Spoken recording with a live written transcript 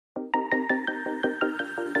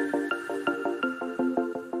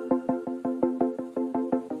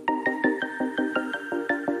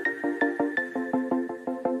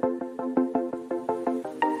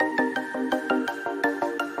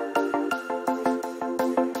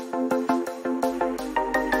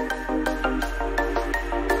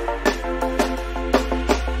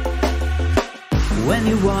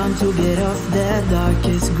When you want to get off the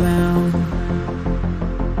darkest ground,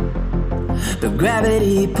 but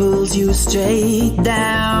gravity pulls you straight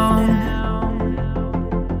down.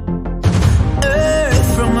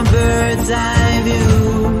 Earth from a bird's eye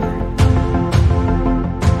view.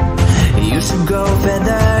 You should grow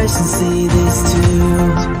feathers and see this too.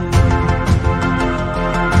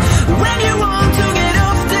 When you want to get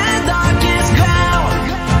off the darkest ground,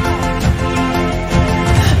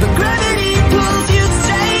 but gravity pulls you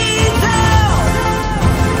straight down.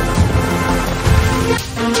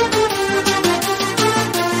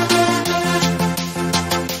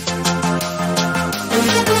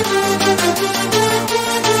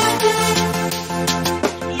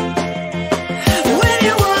 When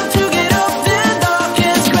you want to get off the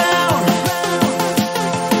darkest ground,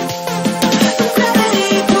 but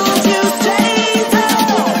gravity pulls you straight down.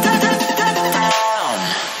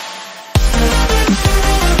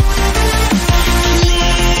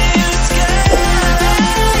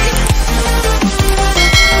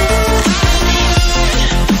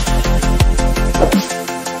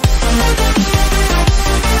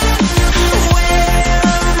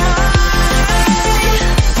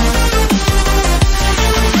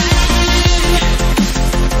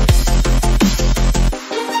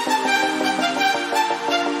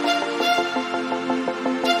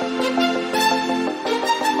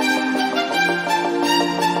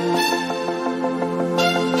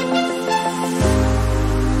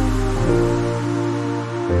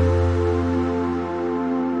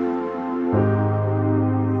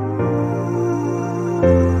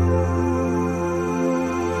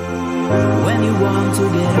 When you want to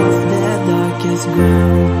get off the darkest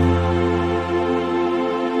ground,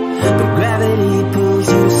 but gravity pulls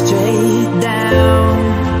you straight down.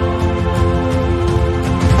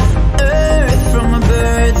 Earth from a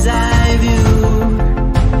bird's eye view.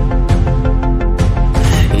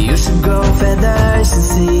 You should grow feathers and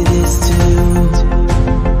see this too.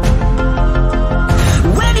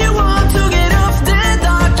 When you want to get off the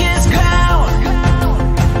darkest ground,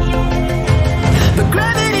 but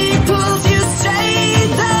gravity pulls you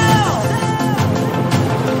straight down.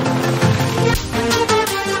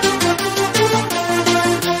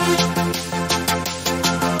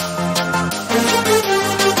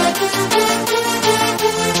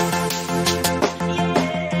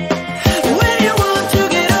 When you want to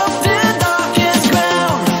get off the darkest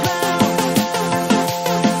ground,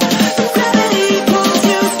 but gravity pulls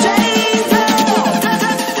you straight down.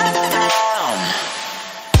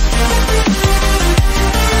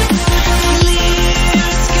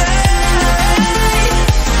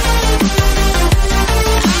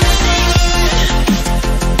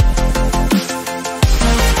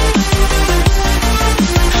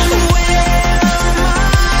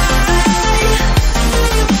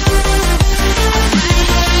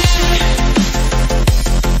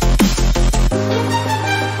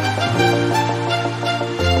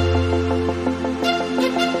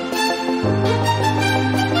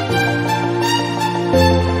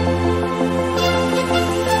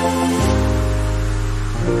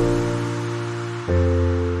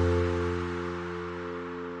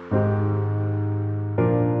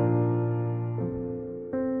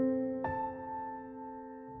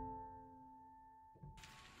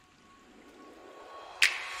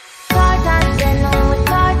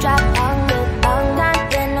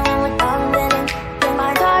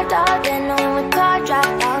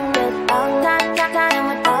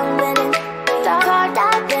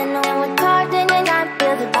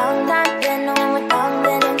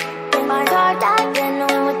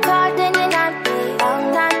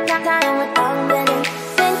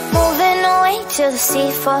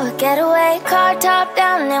 sea for a getaway. Car top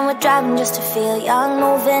down and we're driving just to feel young.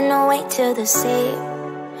 Moving away to the sea,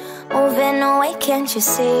 moving away, can't you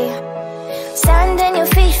see? Sand in your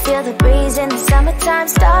feet, feel the breeze in the summertime.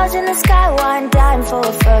 Stars in the sky, one dime for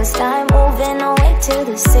a first time. Moving away to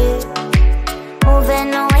the sea,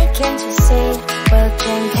 moving away, can't you see? We'll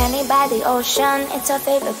drink honey by the ocean, it's our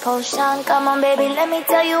favorite potion. Come on baby, let me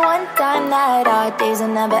tell you one time that our days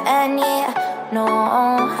will never end, yeah. No,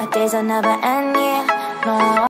 our days will never end, yeah. No.